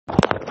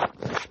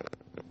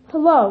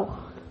Hello.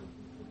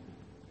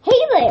 Hey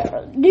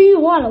there. Do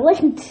you want to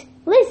listen?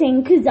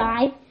 Cause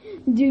I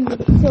do.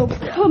 So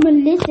come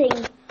and listen.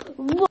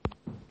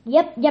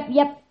 Yep. Hey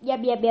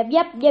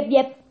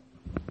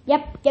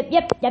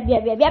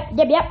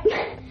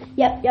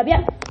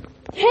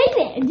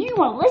there. Do you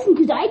want to listen?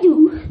 Cause I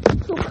do.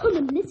 So come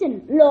and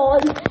listen.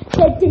 Lord.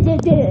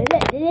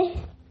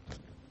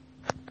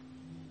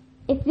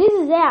 If this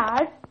is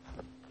out,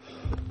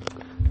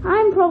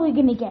 I'm probably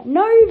gonna get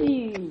no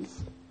views.